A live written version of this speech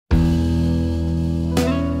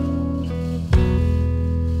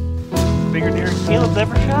bigger deer than Caleb's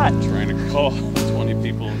ever shot. Trying to call 20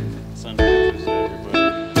 people and send pictures to everybody.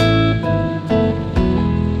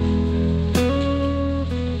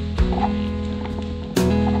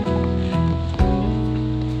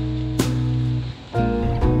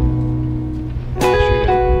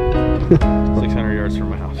 Yeah, 600 yards from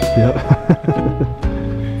my house. Yep.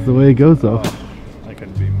 That's the way it goes though. Oh, I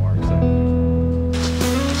couldn't be more excited.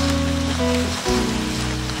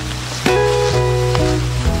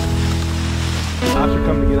 Cops are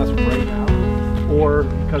coming to get us right now, or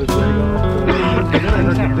cut his leg off.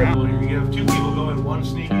 You have two people going, one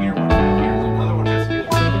sneaking here, one sneaking here, and another one has to get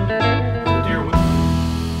the deer with.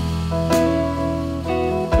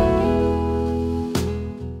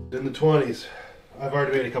 In the 20s, I've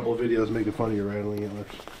already made a couple of videos making fun of your rattling antlers.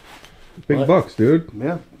 Big bucks, dude.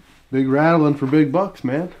 Yeah, big rattling for big bucks,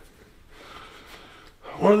 man.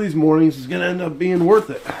 One of these mornings is going to end up being worth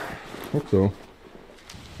it. Hope so.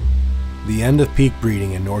 The end of peak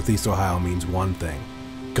breeding in Northeast Ohio means one thing.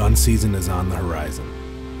 Gun season is on the horizon.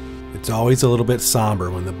 It's always a little bit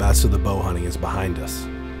somber when the best of the bow hunting is behind us.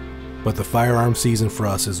 But the firearm season for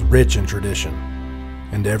us is rich in tradition.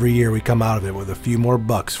 And every year we come out of it with a few more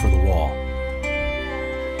bucks for the wall.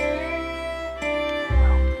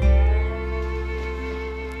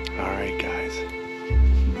 Alright guys,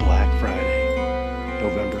 Black Friday,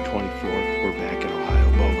 November 24th, we're back in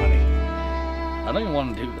Ohio bow hunting. I don't even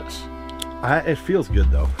want to do this. It feels good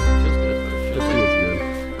though. It feels good, but it feels Feels good.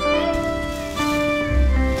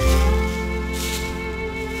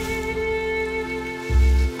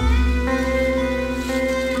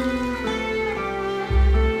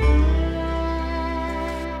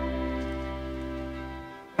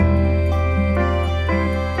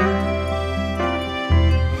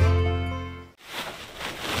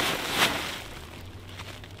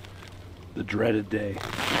 The dreaded day.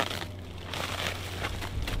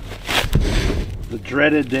 The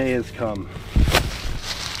dreaded day has come.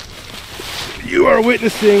 You are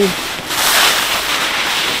witnessing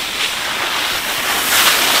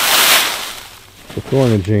The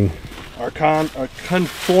foraging. our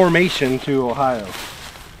conformation to Ohio.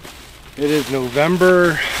 It is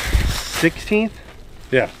November 16th.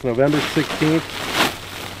 Yeah, November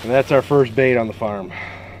 16th. And that's our first bait on the farm.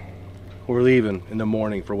 We're leaving in the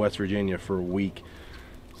morning for West Virginia for a week.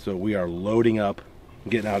 So we are loading up,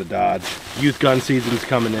 getting out of Dodge. Youth gun season's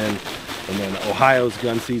coming in, and then Ohio's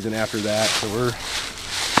gun season after that. So we're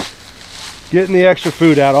getting the extra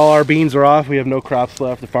food out. All our beans are off. We have no crops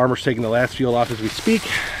left. The farmer's taking the last field off as we speak.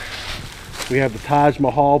 We have the Taj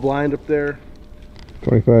Mahal blind up there.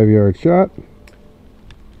 25-yard shot.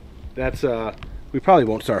 That's we probably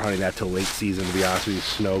won't start hunting that till late season, to be honest with you.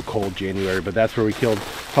 Snow, cold January, but that's where we killed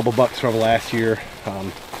a couple bucks from last year.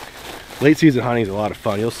 Late season hunting is a lot of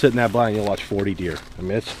fun. You'll sit in that blind and you'll watch 40 deer. I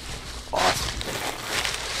mean, it's awesome.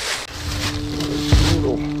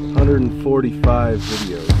 Total 145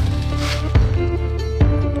 videos.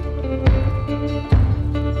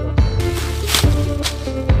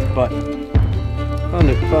 But found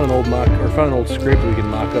an old mock, or found an old script we can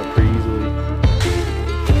mock up pretty easily.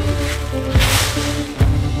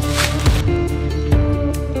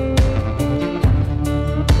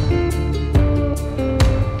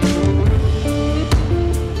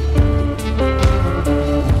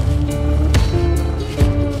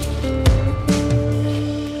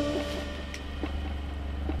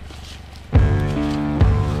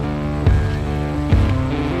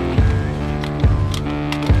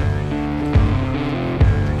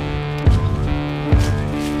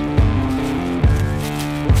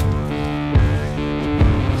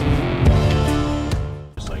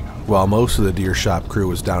 While most of the deer shop crew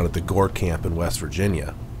was down at the Gore camp in West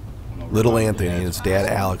Virginia, little Anthony and his dad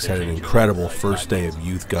Alex had an incredible first day of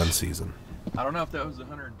youth gun season. I don't know if that was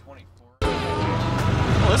 124.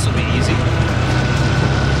 Well, this will be easy.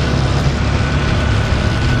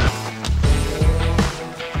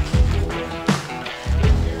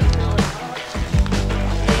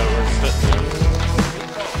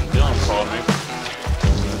 Dylan called me.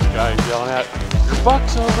 This guy yelling at, "Your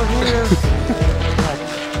buck's over here."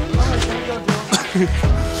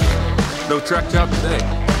 No truck job today.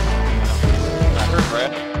 I heard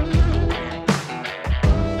Brad.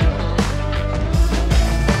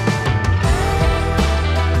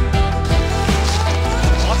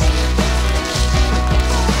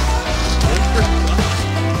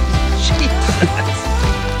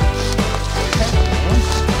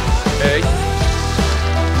 Hey.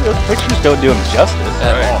 Those pictures don't do him justice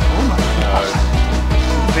at Right. all. Oh my gosh.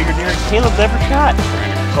 Bigger deer than Caleb's ever shot.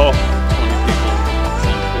 Trying to call 20 people and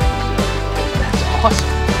send pictures to everybody. That's awesome.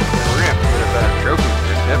 We're gonna have to get a better trophy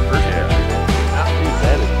for that first picture.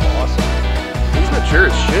 That is awesome. Sure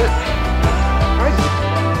as shit.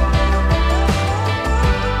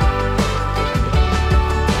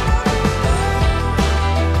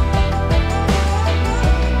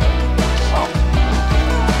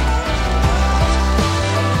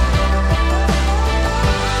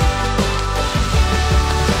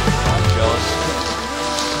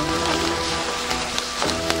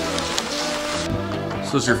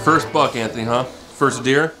 So it's your first buck, Anthony, huh? First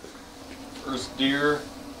deer? First deer,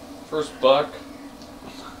 first buck,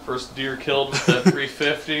 first deer killed with that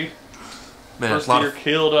 350. Man, First a lot deer of,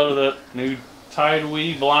 killed out of that new tide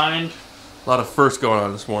weed blind. a lot of firsts going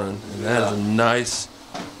on this morning. And that is a nice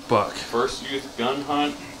buck. First youth gun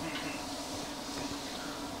hunt.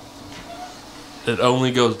 It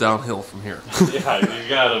only goes downhill from here. Yeah, you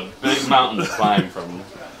got a big mountain to climb from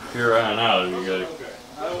here on out. You gotta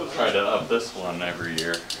try to up this one every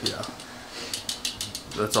year. Yeah.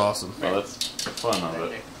 That's awesome. So that's the fun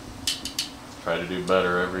of it. Try to do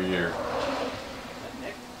better every year.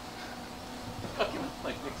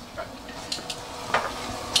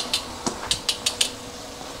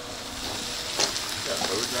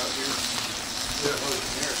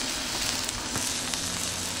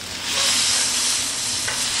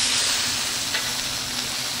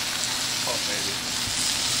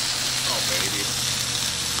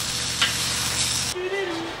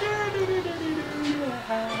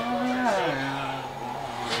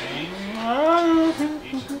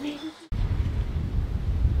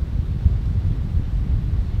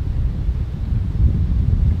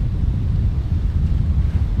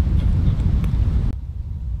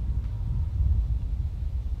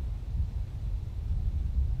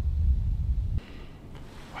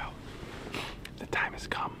 The time has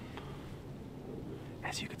come.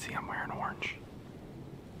 As you can see, I'm wearing orange.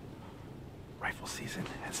 Rifle season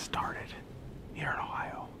has started here in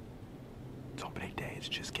Ohio. It's opening day, it's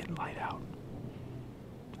just getting light out.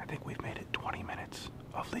 I think we've made it 20 minutes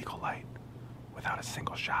of legal light without a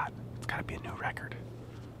single shot. It's gotta be a new record.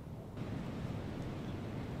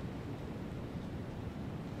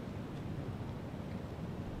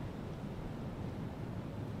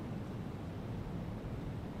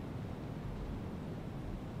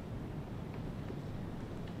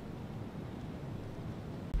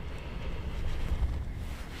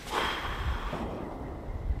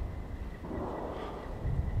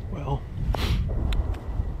 Well,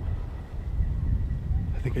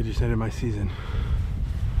 I think I just ended my season.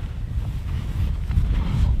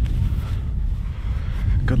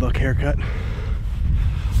 Good luck haircut.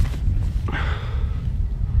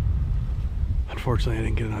 Unfortunately, I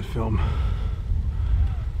didn't get it on film,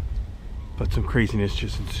 but some craziness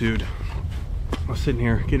just ensued. I was sitting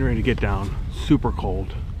here getting ready to get down, super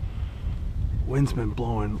cold. Wind's been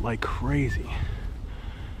blowing like crazy.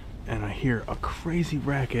 And I hear a crazy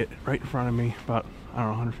racket right in front of me, about, I don't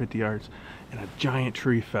know, 150 yards, and a giant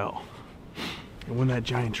tree fell. And when that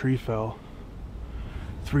giant tree fell,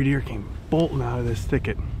 3 deer came bolting out of this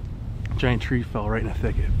thicket. Giant tree fell right in a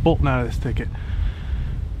thicket, bolting out of this thicket.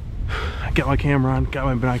 I got my camera on, got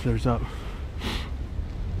my binoculars up,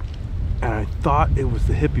 and I thought it was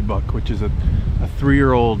the hippie buck, which is a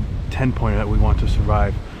 3-year-old 10-pointer that we want to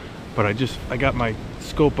survive. But I got my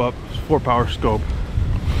scope up, 4-power scope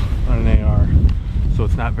on an AR, so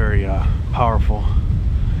it's not very powerful.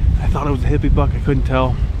 I thought it was a hippie buck, I couldn't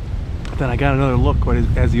tell. But then I got another look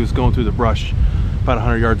as he was going through the brush about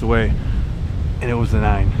 100 yards away, and it was a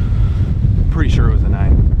 9. Pretty sure it was a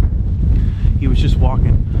 9. He was just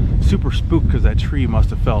walking, super spooked because that tree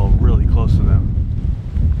must have fell really close to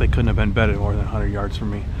them. They couldn't have been bedded more than 100 yards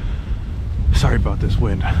from me. Sorry about this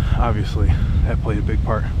wind, obviously that played a big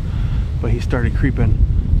part. But he started creeping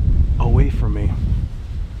away from me,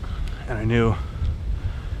 and I knew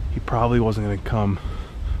he probably wasn't going to come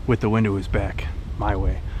with the wind to his back my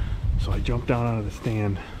way. So I jumped down out of the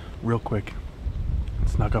stand real quick,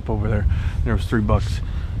 snuck up over there. There was 3 bucks,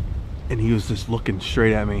 and he was just looking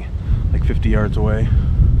straight at me like 50 yards away.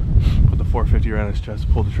 Put the 450 right on his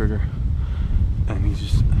chest, pulled the trigger, and he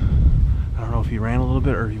just, I don't know if he ran a little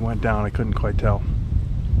bit or he went down, I couldn't quite tell.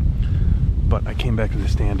 But I came back to the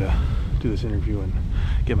stand to do this interview and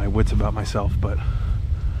get my wits about myself. But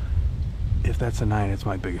if that's a 9, it's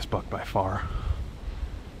my biggest buck by far,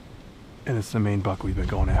 and it's the main buck we've been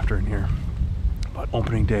going after in here. But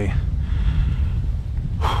opening day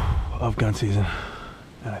of gun season,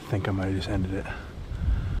 and I think I might have just ended it.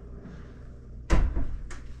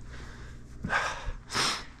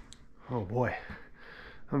 Oh boy,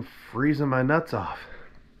 I'm freezing my nuts off.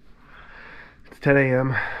 It's 10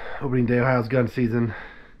 a.m. opening day of Ohio's gun season.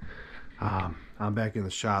 I'm back in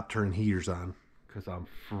the shop turning heaters on because I'm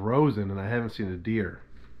frozen and I haven't seen a deer.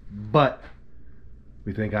 But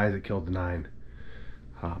We think Isaac killed the 9.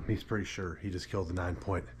 He's pretty sure he just killed the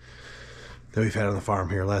 9-point that we've had on the farm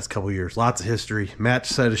here the last couple of years. Lots of history. Match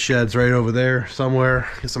set of sheds right over there somewhere.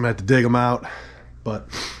 Guess I'm gonna have to dig them out, but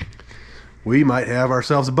we might have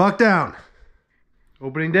ourselves a buck down.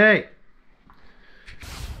 Opening day.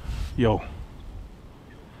 Yo.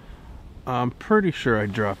 I'm pretty sure I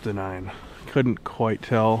dropped a 9. Couldn't quite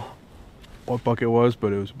tell what buck it was,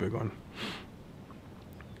 but it was a big one.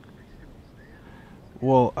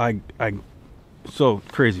 Well, so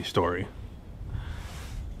crazy story.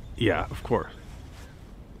 Yeah, of course.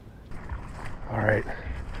 All right.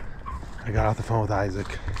 I got off the phone with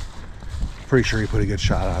Isaac. Pretty sure he put a good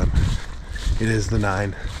shot on him. It is the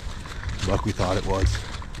 9. Buck we thought it was,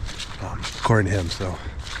 according to him. So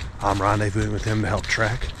I'm rendezvousing with him to help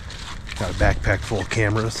track. Got a backpack full of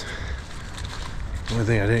cameras. The only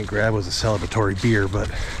thing I didn't grab was a celebratory beer,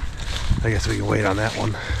 but I guess we can wait on that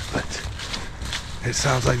one. But it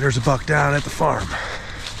sounds like there's a buck down at the farm.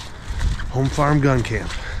 Home farm gun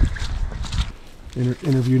camp.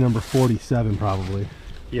 Interview number 47, probably.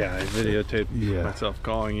 Yeah, I videotaped myself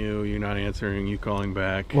calling you, you not answering, you calling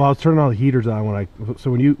back. Well, I was turning all the heaters on when I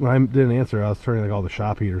didn't answer, I was turning like all the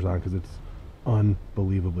shop heaters on because it's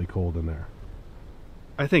unbelievably cold in there.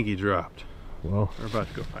 I think he dropped. Well, we're about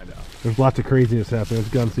to go find out. There's lots of craziness happening. It's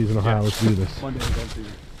gun season, Ohio. Yeah. Let's do this. Monday gun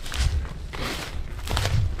season.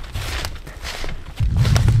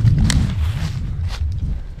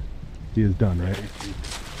 He is done, right?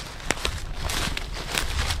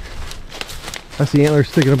 That's the antler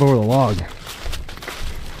sticking up over the log.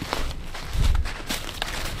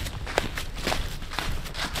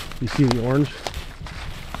 You see the orange?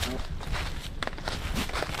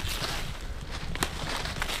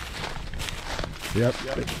 Yep,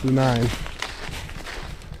 it's the 9.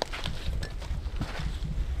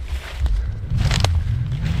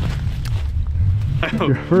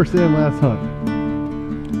 Your first and last hunt.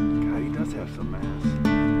 God, he does have some mass.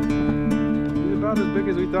 He's about as big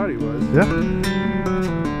as we thought he was. Yep.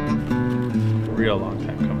 Real long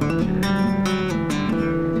time coming.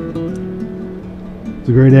 It's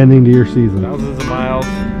a great ending to your season. Thousands of miles,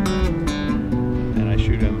 and I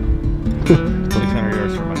shoot him 600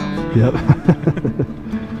 yards from my house. Yep.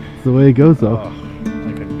 It's the way it goes, though. Oh, I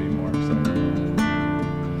couldn't be more excited.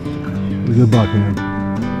 It was a good buck, man.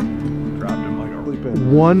 Dropped him like a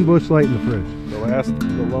pin. One bush light in the fridge.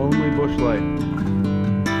 The lonely bush light.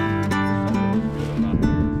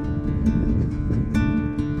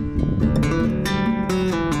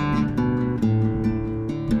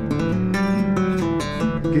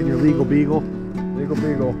 Getting your legal beagle. Legal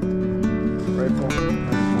beagle. Rifle.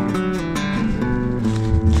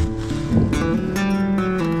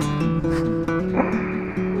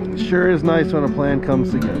 Sure is nice when a plan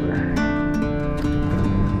comes together.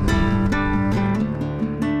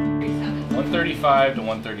 135 to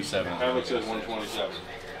 137. Alex says 127.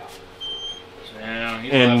 Yeah,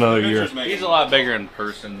 he's in another year. He's a lot bigger in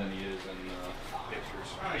person than he is in pictures.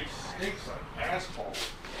 He stinks like asphalt.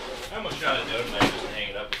 I almost shot a dude and I just hang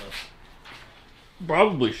it up with him.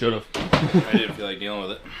 Probably should have. I didn't feel like dealing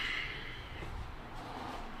with it.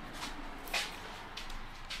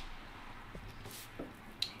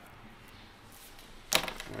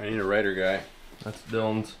 I need a writer guy. That's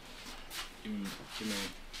Dylan's. Give me.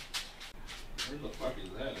 Where the fuck is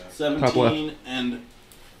that at? 17 and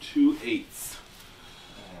 2/8.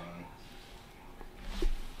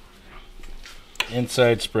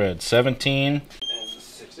 Inside spread 17 and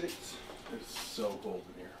 6/8. It's so cold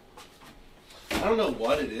in here. I don't know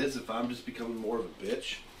what it is, if I'm just becoming more of a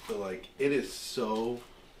bitch, but like, it is so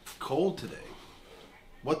cold today.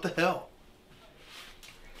 What the hell?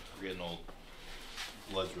 We're getting old.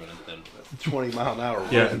 Blood's running thin. That's a 20-mile-an-hour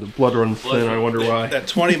wind. Yeah, the blood runs thin. I wonder why. That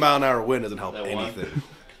 20-mile-an-hour wind doesn't help That anything.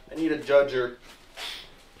 I need a judger.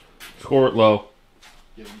 Score it low.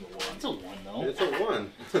 Give him the 1. It's a 1 though. It's a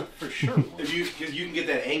 1 for sure. Because you can get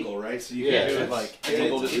that angle, right? So you can do it like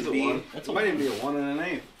angled as a beam. That's It might even be a 1 and an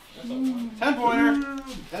 8. That's a 1. 10-pointer.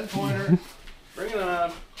 10-pointer. Bring it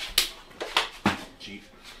on. Cheap.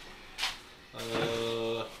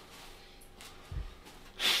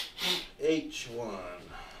 H1.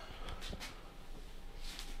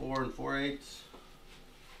 4 and 4/8.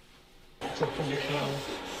 It's up from your show.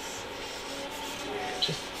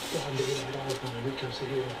 Just go on to get that all when it comes to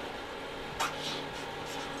here.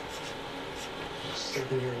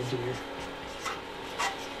 7-year-old deer.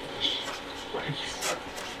 Right.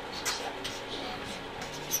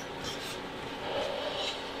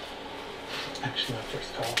 Actually, my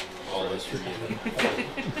first call. All this for you.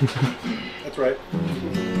 That's right.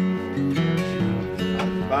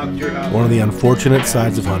 Bye. One of the unfortunate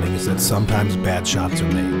sides of hunting is that sometimes bad shots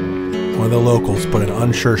are made. One of the locals put an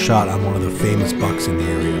unsure shot on one of the famous bucks in the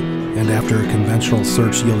area, and after a conventional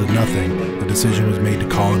search yielded nothing, the decision was made to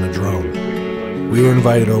call in a drone. We were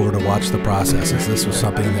invited over to watch the process, as this was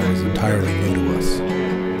something that was entirely new to us.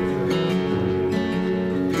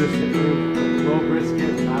 Low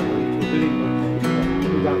brisket, not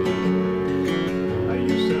I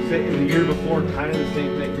used to fit in the year before, kind of the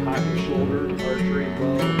same thing, pocket shoulder, archery,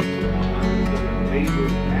 bow.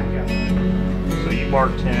 So you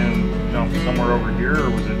marked him jump somewhere over here, or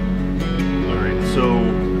was it? Alright, so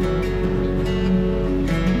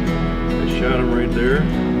I shot him right there.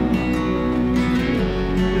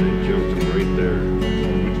 And I jumped him right there.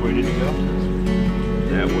 Which way did he go?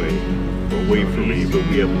 That way. Away from me, but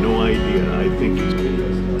we have no idea. I think he's going to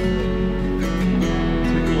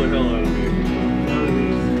tickle the hell out of me if he comes out of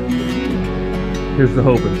these. Here's the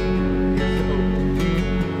hoping.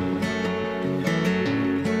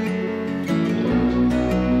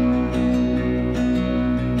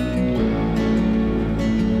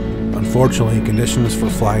 Unfortunately, conditions for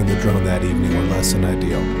flying the drone that evening were less than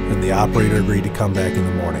ideal, and the operator agreed to come back in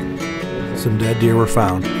the morning. Some dead deer were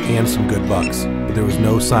found, and some good bucks, but there was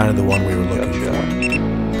no sign of the one we were looking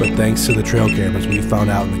for. But thanks to the trail cameras, we found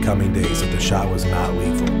out in the coming days that the shot was not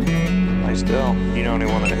lethal. Nice doe. You know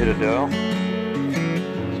anyone that hit a doe?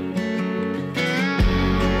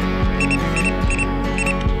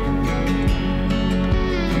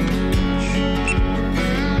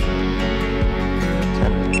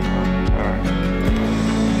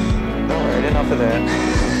 Enough of that.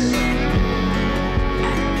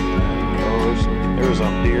 Oh, there's a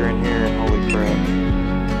deer in here, and holy crap.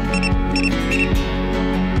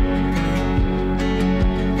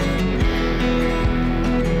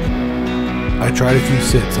 I tried a few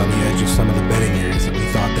sits on the edge of some of the bedding areas that we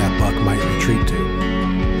thought that buck might retreat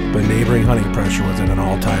to, but neighboring hunting pressure was at an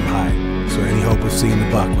all-time high, so any hope of seeing the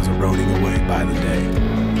buck was eroding away by the day.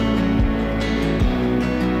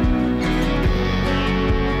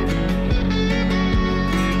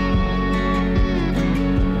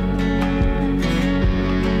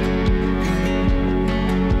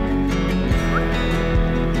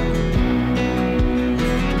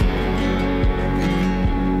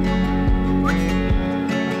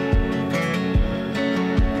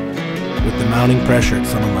 Mounting pressure at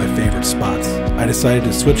some of my favorite spots, I decided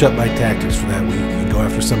to switch up my tactics for that week and go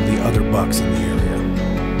after some of the other bucks in the area.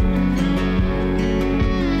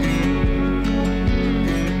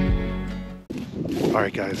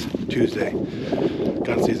 Alright guys, Tuesday,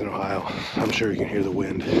 gun season Ohio. I'm sure you can hear the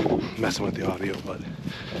wind messing with the audio, but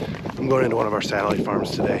I'm going into one of our satellite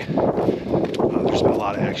farms today. There's been a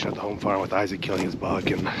lot of action at the home farm with Isaac killing his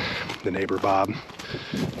buck and the neighbor Bob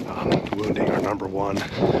wounding our number one.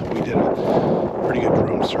 We did a pretty good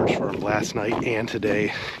drone search for him last night and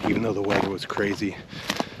today, even though the weather was crazy.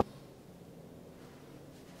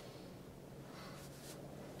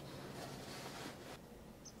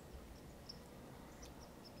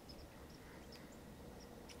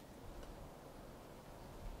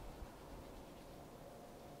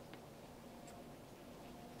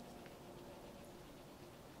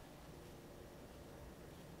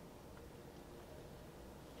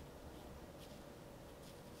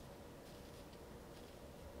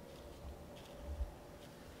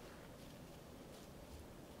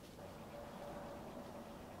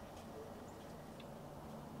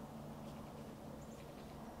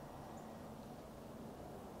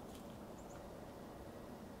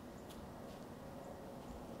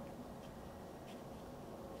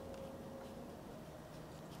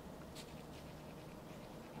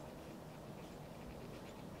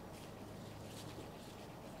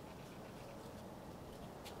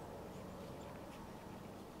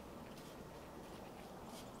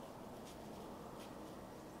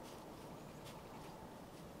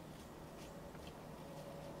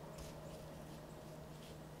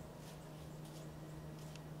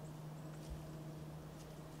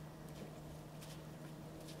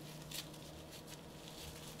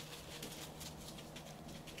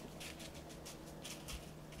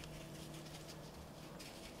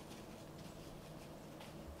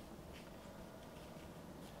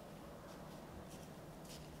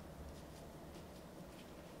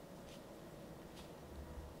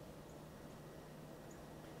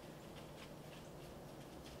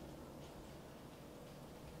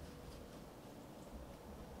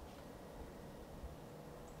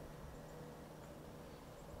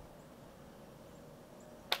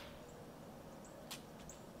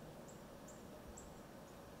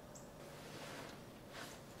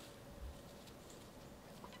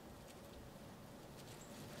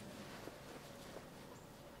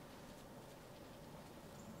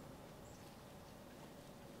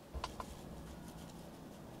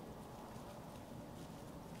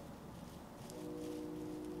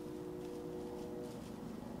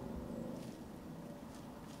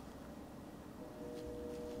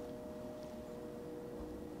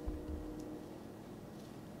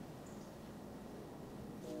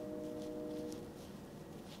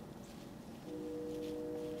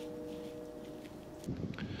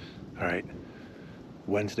 All right,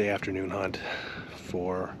 Wednesday afternoon hunt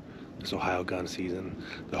for this Ohio gun season,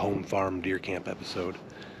 the home farm deer camp episode.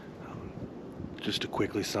 Just to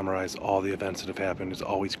quickly summarize all the events that have happened. It's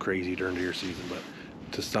always crazy during deer season, but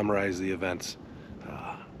to summarize the events,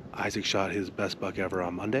 Isaac shot his best buck ever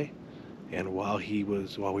on Monday, and while we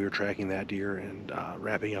were tracking that deer and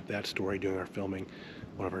wrapping up that story, doing our filming,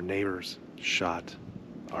 one of our neighbors shot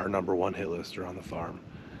our #1 hit lister on the farm.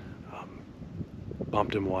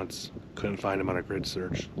 Bumped him once, couldn't find him on a grid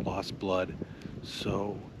search, lost blood,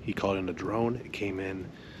 so he called in a drone. It came in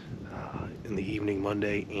the evening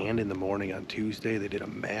Monday and in the morning on Tuesday. They did a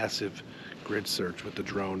massive grid search with the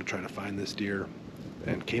drone to try to find this deer,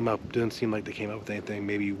 and didn't seem like they came up with anything,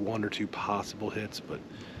 maybe 1 or 2 possible hits, but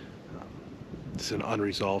it's an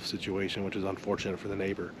unresolved situation, which is unfortunate for the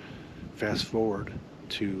neighbor. Fast forward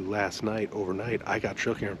to last night, overnight, I got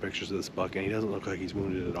trail camera pictures of this buck, and he doesn't look like he's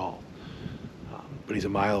wounded at all. But he's a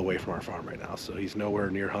mile away from our farm right now, so he's nowhere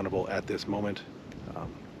near huntable at this moment.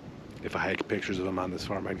 If I had pictures of him on this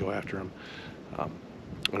farm, I'd go after him.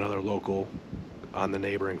 Another local on the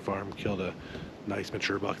neighboring farm killed a nice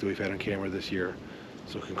mature buck that we've had on camera this year,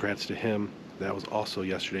 so congrats to him. That was also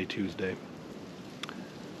yesterday, Tuesday.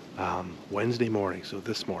 Wednesday morning, so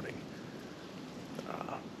this morning,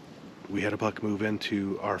 we had a buck move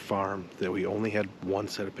into our farm that we only had 1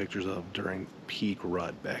 set of pictures of during peak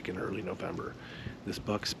rut back in early November. This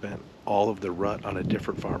buck spent all of the rut on a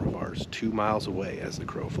different farm of ours, 2 miles away as the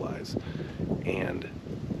crow flies. And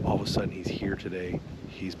all of a sudden he's here today.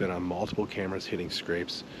 He's been on multiple cameras hitting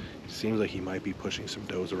scrapes. It seems like he might be pushing some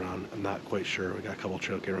does around. I'm not quite sure. We got a couple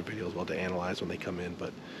trail camera videos we'll have to analyze when they come in,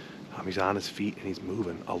 but he's on his feet and he's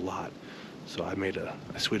moving a lot. So I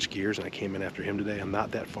switched gears and I came in after him today. I'm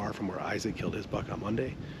not that far from where Isaac killed his buck on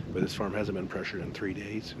Monday, but this farm hasn't been pressured in 3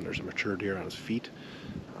 days, and there's a mature deer on his feet.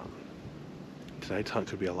 Tonight's hunt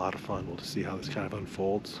could be a lot of fun. We'll just see how this kind of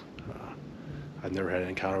unfolds. I've never had an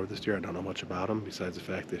encounter with this deer. I don't know much about him besides the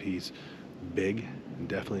fact that he's big and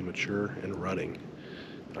definitely mature and rutting.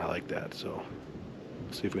 And I like that, so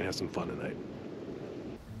we'll see if we can have some fun tonight.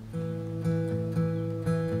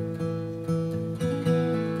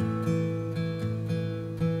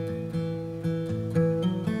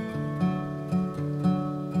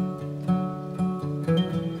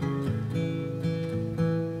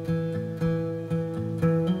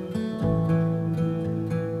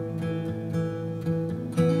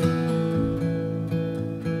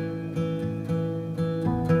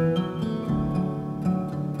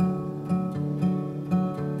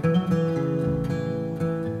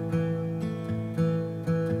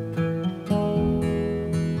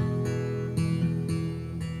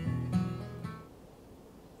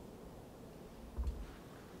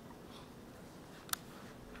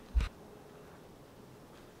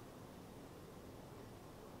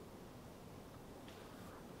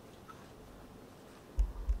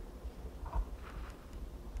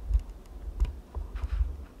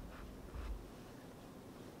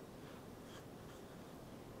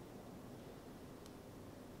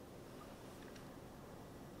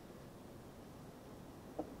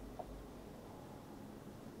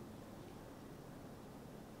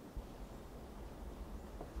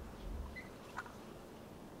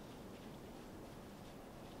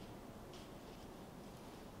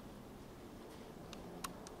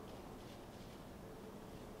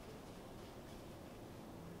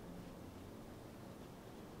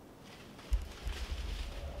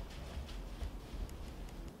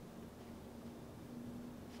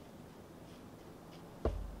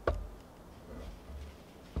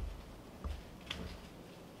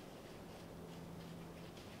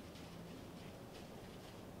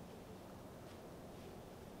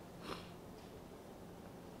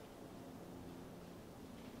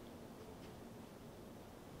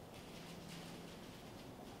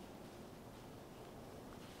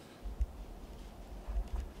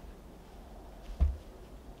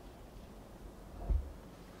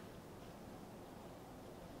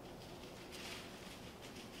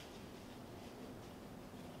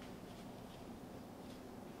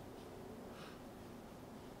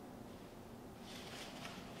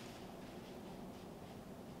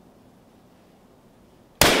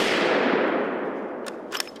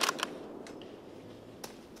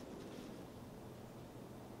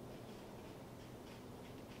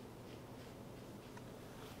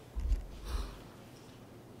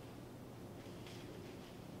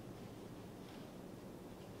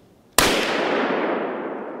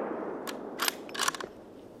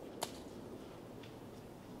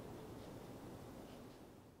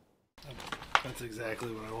 That's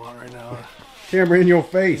exactly what I want right now. Camera in your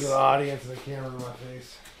face. The audience and the camera in my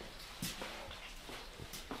face.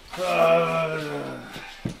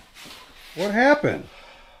 What happened?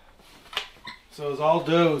 So it was all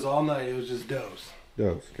does all night. It was just does.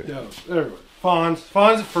 Does. Okay. Does. Everywhere. Fawns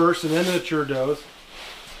at first, and then the mature does.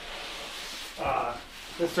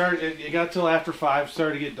 It got till after 5.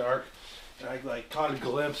 Started to get dark. And I like caught a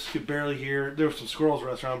glimpse. Could barely hear. There were some squirrels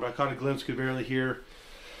running around, but I caught a glimpse. Could barely hear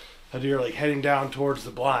a deer like heading down towards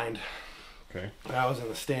the blind. Okay. And I was in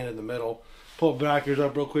the stand in the middle. Pulled binoculars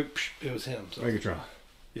up real quick. Psh, it was him. So Megatron.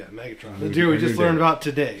 Yeah, Megatron. The deer we just learned about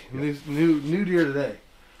today. New deer today.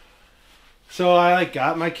 So I like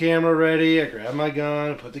got my camera ready. I grabbed my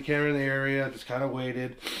gun, put the camera in the area, just kind of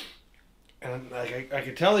waited. And like I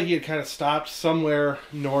could tell that he had kind of stopped somewhere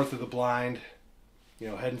north of the blind,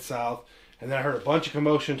 heading south. And then I heard a bunch of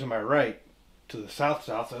commotion to my right, to the south.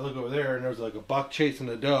 So I look over there, and there was like a buck chasing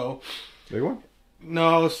a doe. Big one?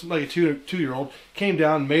 No, it was like a two-year-old. Came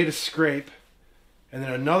down, made a scrape. And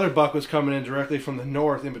then another buck was coming in directly from the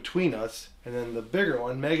north in between us. And then the bigger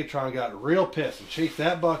one, Megatron, got real pissed and chased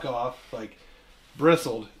that buck off, like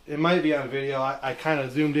bristled. It might be on video. I kind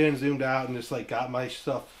of zoomed in, zoomed out, and just like got my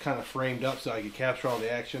stuff kind of framed up so I could capture all the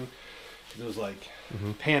action. It was like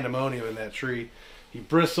pandemonium in that tree. He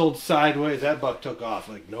bristled sideways. That buck took off.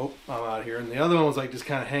 Like, nope, I'm out here. And the other one was like just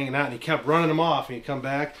kind of hanging out, and he kept running him off. And he'd come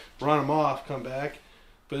back, run him off, come back.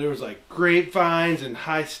 But there was like grapevines and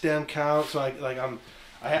high stem count. So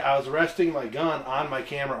I was resting my gun on my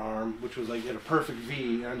camera arm, which was like at a perfect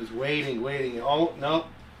V. And I'm just waiting. Oh, nope.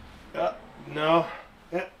 No.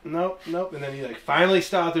 Nope. And then he like finally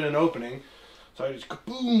stopped in an opening. So I just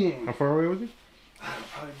kaboom. How far away was he?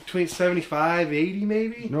 Probably between 75, 80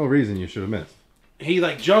 maybe. No reason you should have missed. He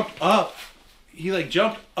like jumped up.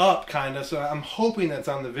 Kind of. So I'm hoping that's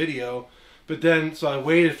on the video. But then, so I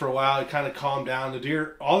waited for a while. It kind of calmed down.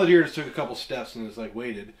 All the deer just took a couple steps and just like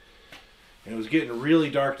waited. And it was getting really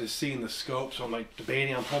dark to see in the scope. So I'm like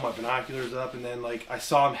debating on pulling my binoculars up. And then like I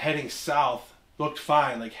saw him heading south. Looked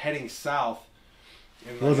fine, like heading south.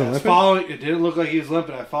 And like, wasn't limping? Following. It didn't look like he was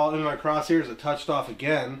limping. I followed him in my crosshairs. It touched off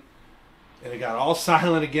again. And it got all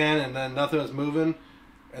silent again. And then nothing was moving.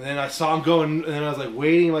 And then I saw him going. And then I was like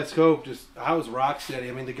waiting in my scope. I was rock steady.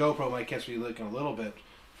 I mean, the GoPro might catch me looking a little bit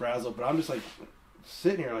frazzled, but I'm just like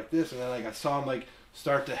sitting here like this, and then like I saw him like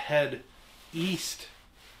start to head east,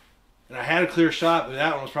 and I had a clear shot, but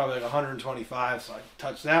that one was probably like 125, so I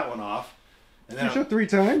touched that one off. And then You shot 3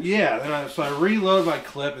 times? Yeah. So I reload my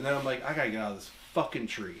clip, and then I'm like, I gotta get out of this fucking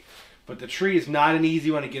tree. But the tree is not an easy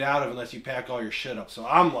one to get out of unless you pack all your shit up. So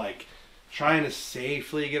I'm like trying to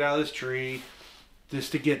safely get out of this tree,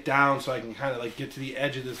 just to get down, so I can kind of like get to the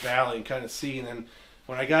edge of this valley and kind of see, and then.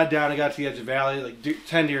 When I got down, I got to the edge of the valley, like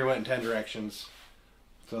 10 deer went in 10 directions.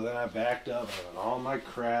 So then I backed up and all my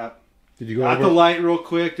crap. Did you go got over? the light real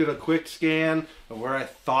quick, did a quick scan of where I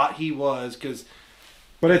thought he was,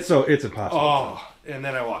 But it's impossible. Oh, and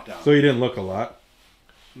then I walked out. So you didn't look a lot?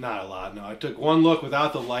 Not a lot, no. I took one look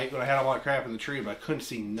without the light, but I had all my crap in the tree, but I couldn't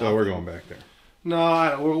see nothing. So we're going back there.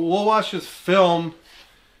 No, we'll watch this film.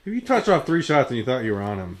 If you touched off 3 shots and you thought you were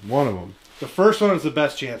on him, one of them. The first one was the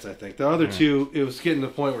best chance, I think. The other two, it was getting to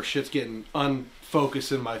the point where shit's getting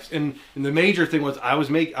unfocused in my. And the major thing was I was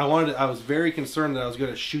very concerned that I was going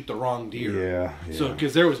to shoot the wrong deer. Yeah. So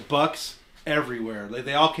because there was bucks everywhere, like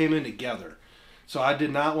they all came in together. So I did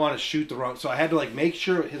not want to shoot the wrong. So I had to like make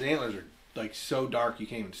sure his antlers are like so dark you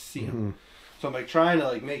can't even see him. Mm-hmm. So I'm like trying to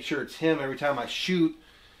like make sure it's him every time I shoot.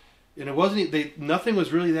 And it wasn't. Nothing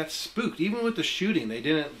was really that spooked. Even with the shooting, they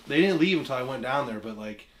didn't leave until I went down there. But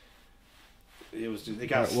like. It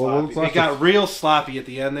got sloppy. It got real sloppy at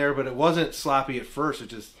the end there, but it wasn't sloppy at first.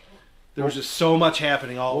 There was just so much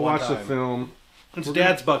happening all at one time. We'll watch the film. It's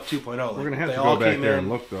Dad's Buck 2.0. We're going to have to go back there and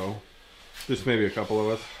look, though. Just maybe a couple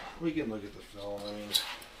of us. We can look at the film.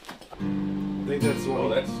 I think that's the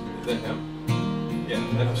one. Is that him?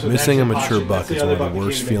 Yeah. So Missing a mature buck is one of the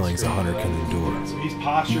worst feelings a hunter can endure. So he's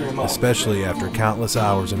posturing up. Especially after countless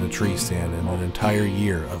hours in a tree stand and an entire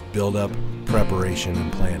year of build-up, preparation,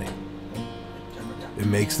 and planning. It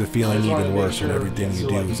makes the feeling even worse when everything you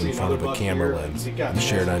do is in front of a camera lens and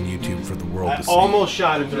shared on YouTube for the world to see. I almost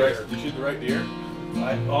shot him there. Did you shoot the right deer?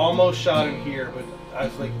 I almost shot him here, but I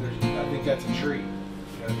was like, I think that's a tree. You know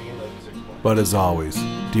what I mean? Like 6 points. But as always,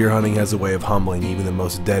 deer hunting has a way of humbling even the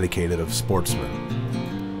most dedicated of sportsmen.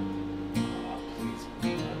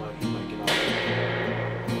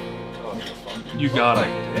 You got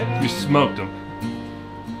him. You smoked him.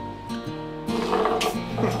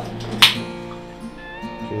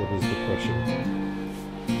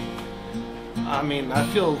 I mean, I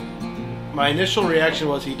feel my initial reaction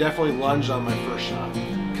was he definitely lunged on my first shot.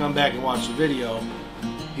 Come back and watch the video.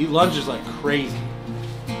 He lunges like crazy.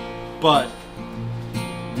 But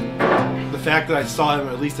fact that I saw him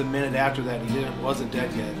at least a minute after that, he wasn't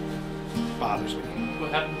dead yet, bothers me.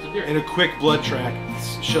 What happened to deer? And a quick blood track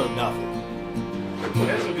showed nothing. We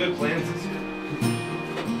had some good plans this year.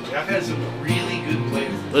 I've had some really good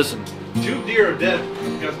plans. Listen, 2 deer are dead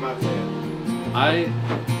because of my plan.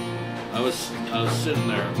 I was sitting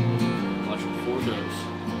there watching 4 does,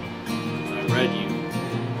 and I read you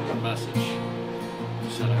a message. You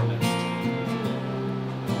said I missed.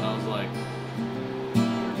 And I was like,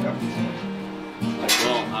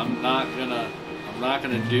 well, I'm not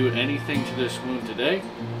gonna do anything to this wound today.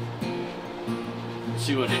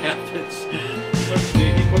 See what happens. He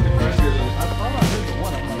put the pressure. I thought I heard the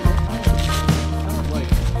one. I'm like, kind of like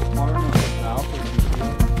far enough south.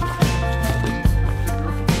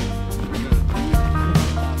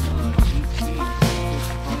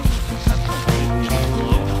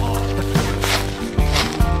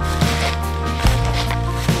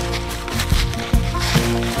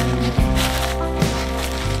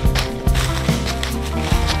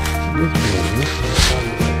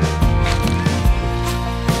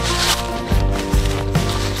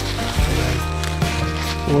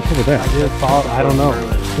 What's up with that? I didn't follow. I don't know.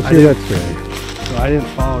 Let's see that story. So I didn't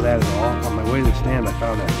follow that at all. On my way to the stand, I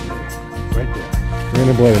found that today. Right there. We're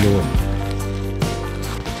gonna blow a new one.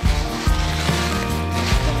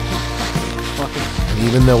 And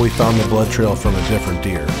even though we found the blood trail from a different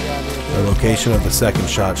deer, the location of the second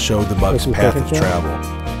shot showed the buck's path of travel,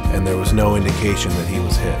 and there was no indication that he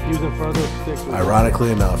was hit.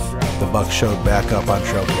 Ironically enough, the buck showed back up on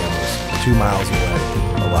trail cameras 2 miles away,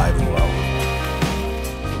 alive and well.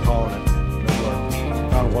 Calling it. No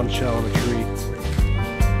blood. Found 1 shell in a tree.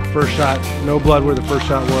 First shot, no blood where the first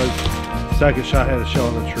shot was. Second shot had a shell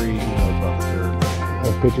in the tree. Who knows about the third?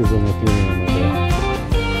 Have pictures on the screen. I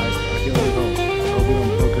can only hope. I hope we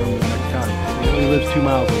don't book him the next time. He only lives 2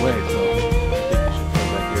 miles away, so I think we should come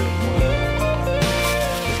back here this morning.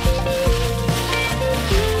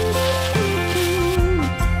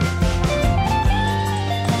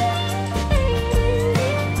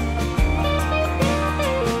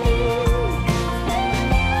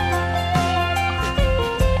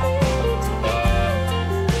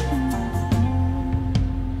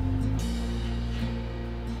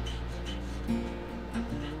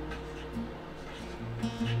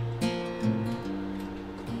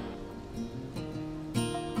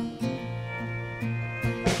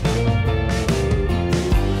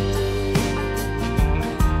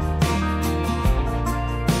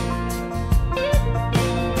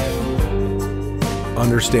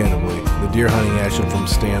 Understandably, the deer hunting action from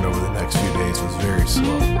stand over the next few days was very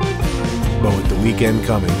slow. But with the weekend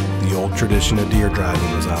coming, the old tradition of deer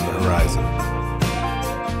driving was on the horizon.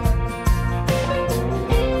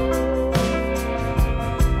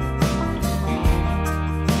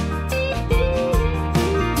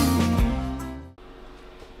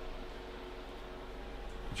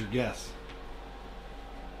 What's your guess?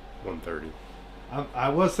 130. I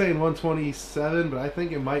was saying 127, but I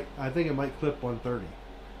think it might clip 130.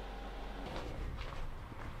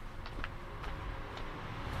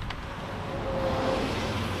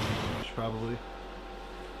 Probably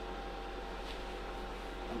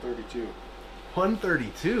 132.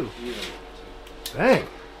 132. Dang.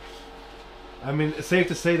 I mean, it's safe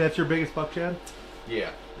to say that's your biggest buck, Chad?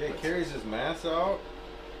 Yeah. Yeah, he carries his mass out.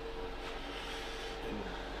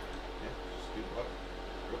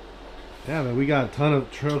 Yeah, man, we got a ton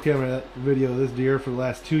of trail camera video of this deer for the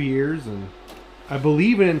last 2 years, and I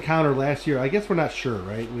believe an encounter last year. I guess we're not sure,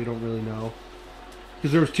 right? We don't really know.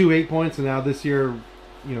 Because there was 2 8 points, and now this year,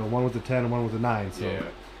 you know, one was a 10 and one was a 9. So. Yeah.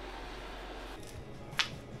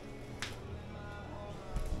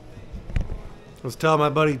 I was telling my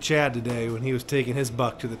buddy Chad today when he was taking his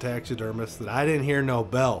buck to the taxidermist that I didn't hear no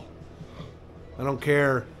bell. I don't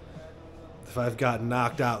care if I've gotten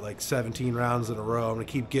knocked out like 17 rounds in a row. I'm going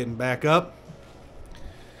to keep getting back up.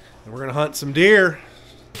 And we're going to hunt some deer.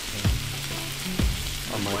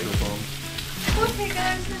 On microphone. Okay,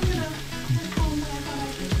 guys, I'm going to head home. I thought I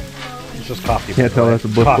could say hello. It's just coffee. Can't tell that's a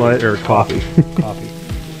Busch Light or coffee. Coffee.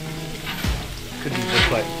 Could be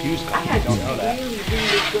Busch Light infused coffee. I don't know that. Really,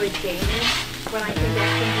 really good gamers when I think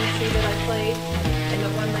that's from DC that I played. And the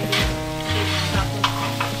one lady, she stopped me.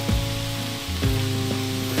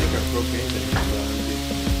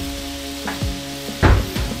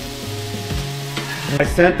 I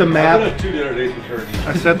sent the map. I've been on 2 dinner dates with her.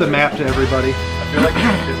 I sent the map to everybody. I feel like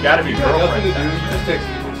it's got to be girlfriend. You just text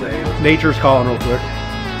me and say, hey, Nature's calling real quick.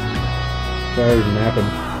 Sorry, he's napping.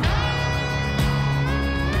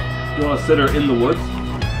 You want to sit her in the woods?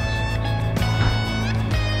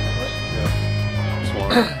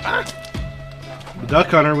 The duck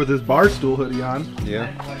hunter with his bar stool hoodie on.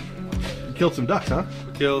 yeah. killed some ducks, huh?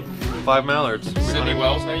 We killed 5 mallards. Sydney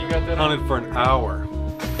Wells, now you got that? Hunted for an hour.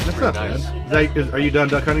 That's not bad. Are you done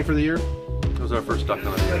duck hunting for the year? It was our first duck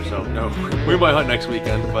hunt of the year, so no. We might hunt next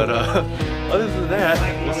weekend, but other than that,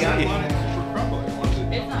 we'll see.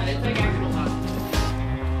 It's not. It's like actual hot.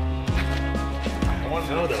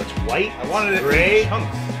 No, though, it's white. I wanted it gray. in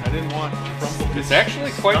chunks. I didn't want crumbled. It's actually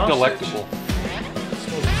quite Sausage. delectable.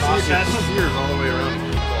 Ears all the way around.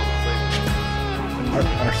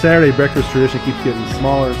 Our Saturday breakfast tradition keeps getting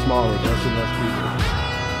smaller and smaller, less and less people.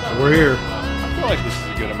 So we're here. I feel like this is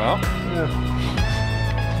a good amount.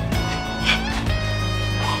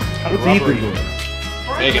 What's Ethan doing?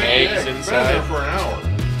 Making eggs inside. For an hour.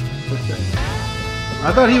 I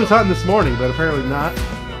thought he was hunting this morning, but apparently not.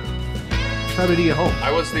 What time did he get home?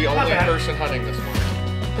 I was the only person hunting this morning.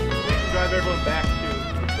 We can drive everyone back to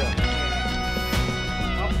the truck.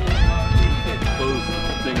 Close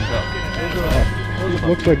things up.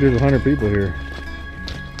 Looks like there's 100 people here.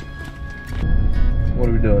 What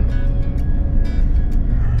are we doing?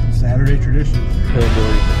 Saturday tradition.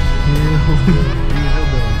 Hillbillies.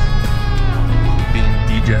 Being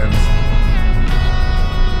degens.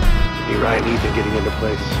 Hey, Ryan, Ethan getting into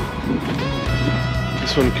place.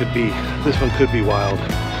 This one could be wild.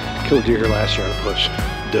 Killed a deer here last year on a push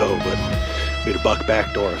doe, but we had a buck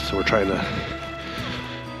backdoor, so we're trying to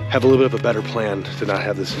have a little bit of a better plan to not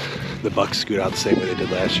have the bucks scoot out the same way they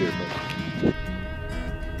did last year.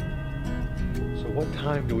 So what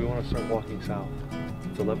time do we want to start walking south?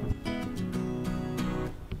 It's 11.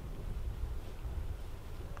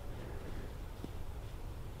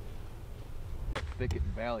 Thicket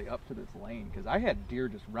and valley up to this lane because I had deer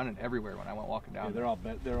just running everywhere when I went walking down.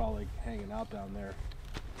 Yeah, they're all like hanging out down there.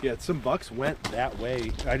 Yeah, some bucks went that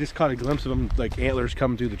way. I just caught a glimpse of them, like antlers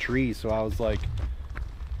coming through the trees. So I was like,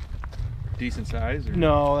 Decent size? Or?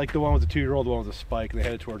 no, like the one with the 2-year-old, the one with a spike, and they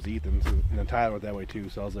headed towards Ethan's, and then Tyler went that way too.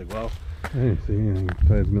 So I was like, well, I didn't see anything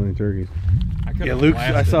besides a million turkeys.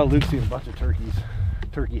 yeah, I saw Luke see a bunch of turkeys.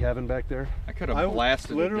 Turkey heaven back there. I could have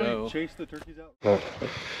blasted the doe. Chase the turkeys out. Oh.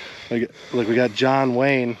 Look, we got John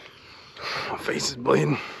Wayne. My face is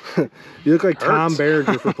bleeding. You look like Tom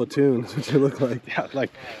Berenger for Platoon. That's what you look like. Yeah, like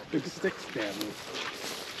big stick stab me.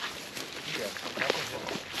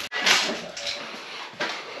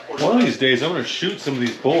 One of these days, I'm going to shoot some of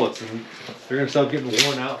these bullets, and they're going to start getting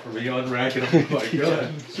worn out from me unracking them. Oh my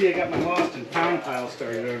God. See, I got my lost and found pile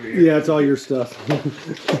started over here. Yeah, it's all your stuff.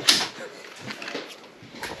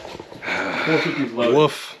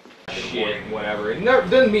 Woof. Whatever. It never,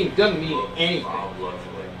 doesn't mean anything.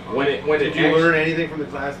 Did you learn anything from the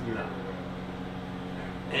class?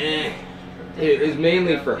 It was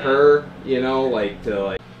mainly for her, you know, like to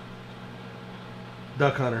like.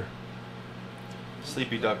 Duck hunter.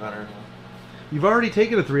 Sleepy duck hunter. You've already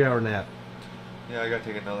taken a 3-hour nap. Yeah, I got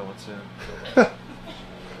to take another one soon.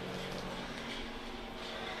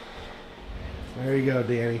 There you go,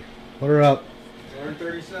 Danny. Put her up.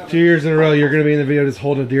 2 years in a row, you're going to be in the video just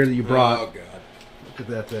holding a deer that you brought. Oh, God. Look at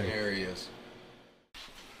that thing. There he is.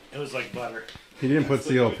 It was like butter. He didn't put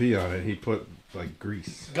CLP on it. He put like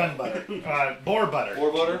grease. Gun butter. Boar butter.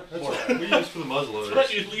 Boar butter? That's what we use for the muzzleloaders.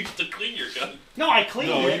 But you leave to clean your gun. No, I cleaned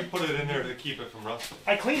No, it. you put it in there to keep it from rusting.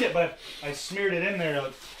 I cleaned it, but I smeared it in there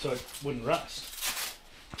so it wouldn't rust.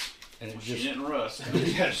 And it She didn't rust.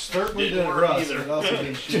 Yeah, certainly Didn't didn't work rust. either. It also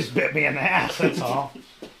didn't just bit me in the ass, that's all.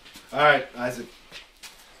 Alright, Isaac.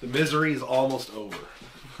 The misery is almost over.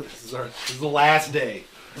 This is the last day.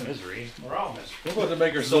 Misery? We're all miserable. We're about to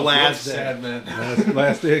make This is the last day. sad man.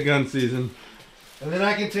 Last day of gun season. And then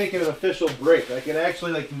I can take an official break. I can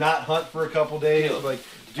actually like not hunt for a couple days, like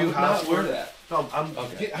do housework. No, I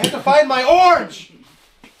have to find my orange.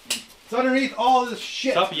 It's underneath all this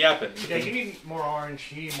shit. Stop yapping. Yeah, you need more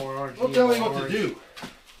orange. You need more orange. Don't tell me what to do.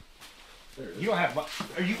 You don't have.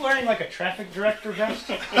 Are you wearing like a traffic director vest?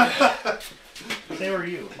 Say were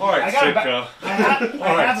you. All right, I got Sitco.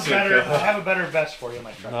 I have a better vest for you,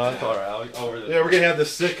 my friend. No, that's all right. Over there. Yeah, we're gonna have the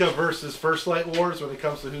Sitka versus First Light wars when it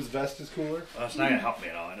comes to whose vest is cooler. Well, it's not gonna help me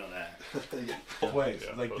at all. I know that. Both ways,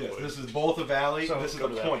 Yeah, like both this. ways. This is both a valley. So this is go a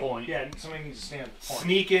to that point. Yeah, somebody needs to stand at the point.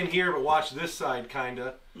 Sneak in here, but watch this side,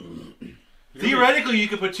 kinda. Theoretically, you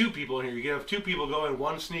could put 2 people in here. You could have 2 people go in,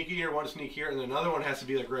 one sneak in here, one sneak here, and then another one has to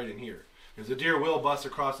be like right in here. Because the deer will bust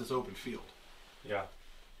across this open field. Yeah.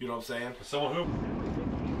 You know what I'm saying? Someone who.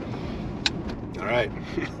 All right.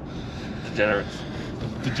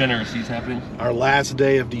 Degeneracy's happening. Our last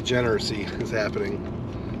day of degeneracy is happening.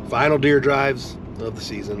 Final deer drives of the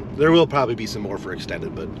season. There will probably be some more for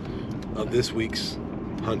extended, but of this week's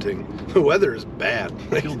hunting, the weather is bad.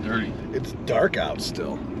 Feel dirty. It's dark out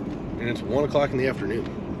still, and it's 1 o'clock in the afternoon,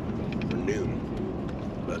 or noon.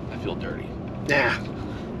 But I feel dirty. Nah,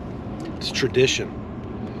 it's tradition.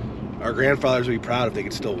 Our grandfathers would be proud if they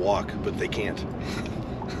could still walk, but they can't.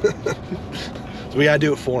 So we gotta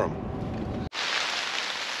do it for them.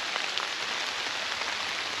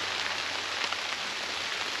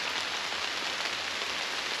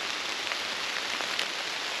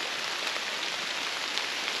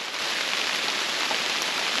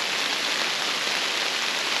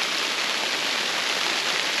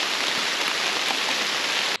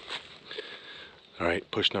 All right,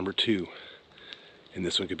 push number 2. And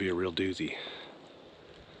this one could be a real doozy.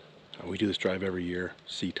 We do this drive every year,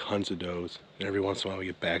 see tons of does, and every once in a while we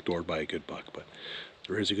get backdoored by a good buck, but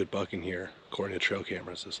there is a good buck in here, according to trail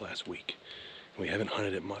cameras this last week. And we haven't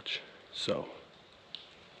hunted it much, so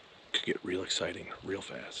it could get real exciting real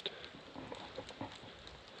fast.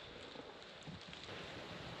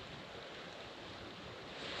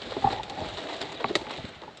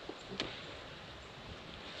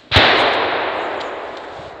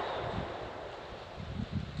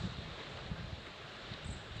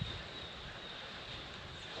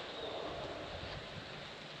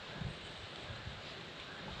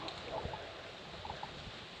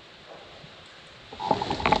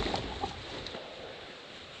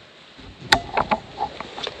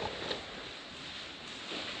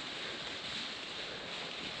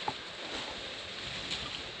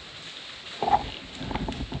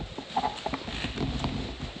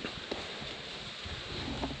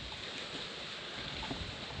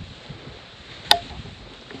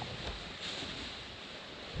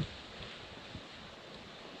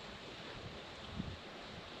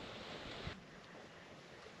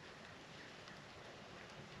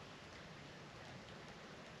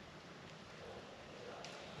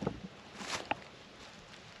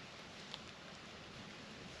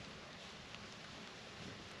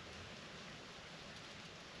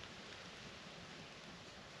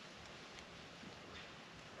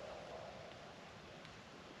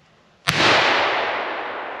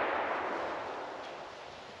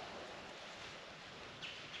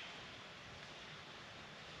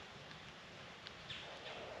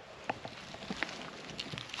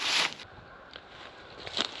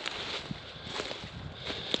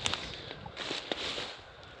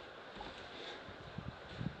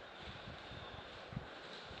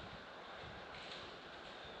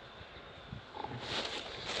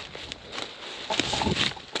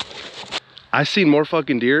 I've seen more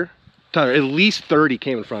fucking deer. Tyler, at least 30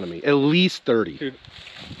 came in front of me. At least 30. Dude,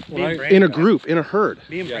 in a group, in a herd.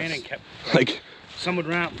 Me and Brandon kept like some would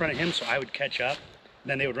run out in front of him, so I would catch up.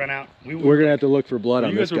 Then they would run out. We're gonna have to look for blood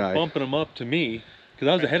on this guy. You guys were bumping him up to me because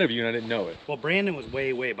I was ahead of you and I didn't know it. Well, Brandon was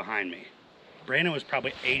way, way behind me. Brandon was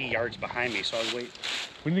probably 80 yards behind me, so I was waiting.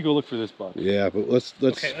 We need to go look for this buck. Yeah, but let's.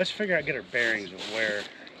 Okay, let's figure out, get our bearings of where.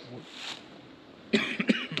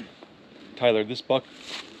 Tyler, this buck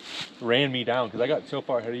ran me down because I got so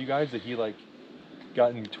far ahead of you guys that he like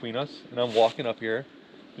got in between us, and I'm walking up here.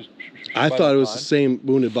 I thought it was the same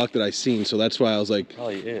wounded buck that I seen, so that's why I was like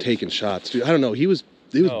taking shots. Dude, I don't know. He was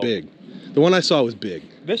big. The one I saw was big.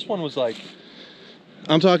 This one was like.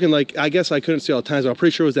 I'm talking like, I guess I couldn't see all the times, but I'm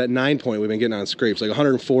pretty sure it was that 9 point we've been getting on scrapes, like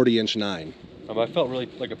 140-inch 9. I felt really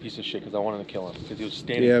like a piece of shit because I wanted to kill him because he was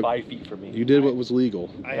standing 5 feet from me. You did what was legal.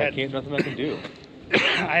 Nothing I can do.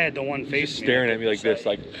 I had the one face staring at me like this,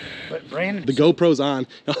 like. But Brandon, the GoPro's on,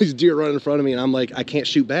 all these deer running in front of me, and I'm like, I can't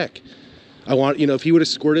shoot back. I want, if he would have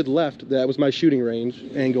squirted left, that was my shooting range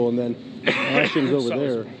angle, and then Ashton's over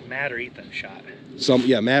there. Matt or Ethan shot.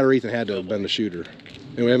 Matt or Ethan had to have been the shooter,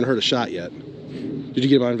 and we haven't heard a shot yet. Did you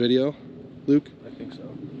get him on video, Luke? I think so.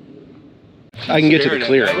 I can get to the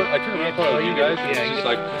clear. I turned around and thought you guys, and it's just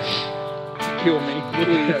like, kill me.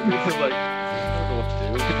 It's like, I don't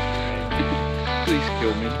know what to do. Please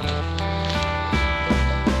kill me.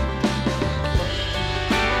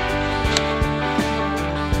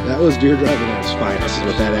 That was deer driving at its finest, is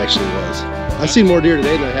what that actually was. I've seen more deer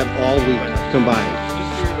today than I have all week combined.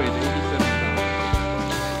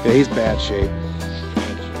 Yeah, he's bad shape.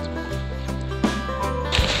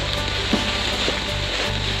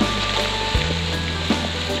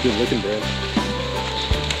 Good looking, Brad.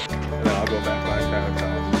 And then I'll go back by Tyler's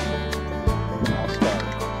house. And I'll start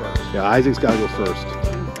first. Yeah, Isaac's got to go first.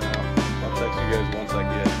 I'll text you guys once I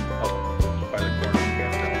get up by the corner of the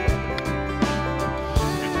campground.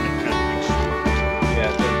 Yeah,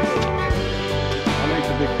 I'll make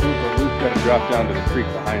the big group where Luke's got to drop down to the creek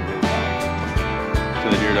behind his house. So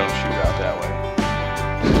the deer don't shoot out that way.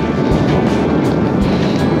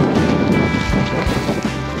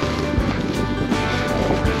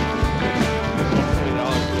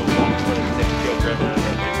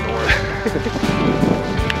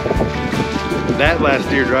 That last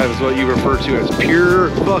deer drive is what you refer to as pure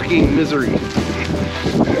fucking misery.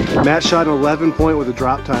 Matt shot an 11 point with a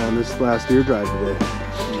drop tie on this last deer drive today.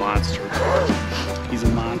 Monster. He's a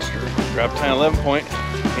monster. Drop time 11 point.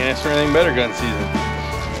 Can't ask for anything better gun season.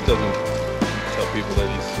 Doesn't tell people that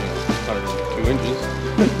he's 102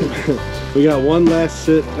 inches. We got one last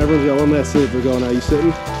sit. Everyone's got one last sit. We're going. Are you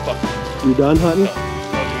sitting? Fuck. You done hunting? No.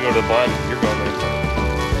 You go to the blind. You're going there.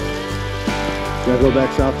 Gotta go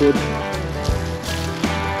back southward.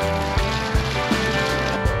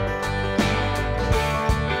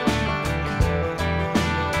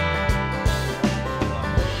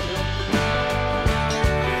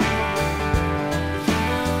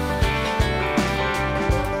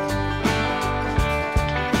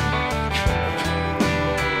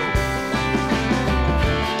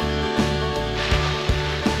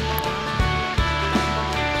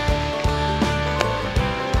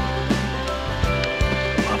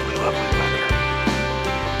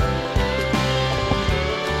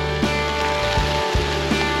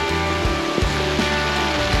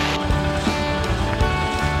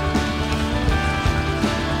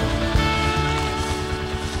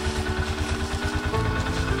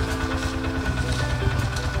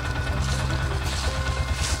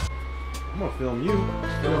 I'm gonna film you.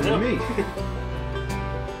 Film me.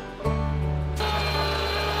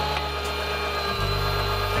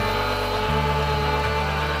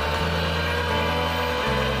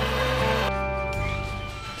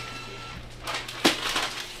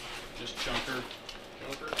 Just chunker.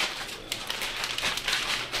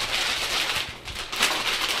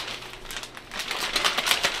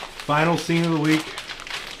 Final scene of the week.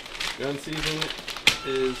 Gun season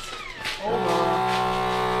is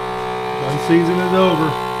Gun season is over.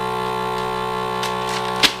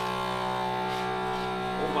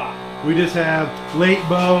 We just have late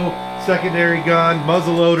bow, secondary gun,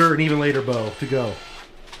 muzzleloader, and even later bow to go.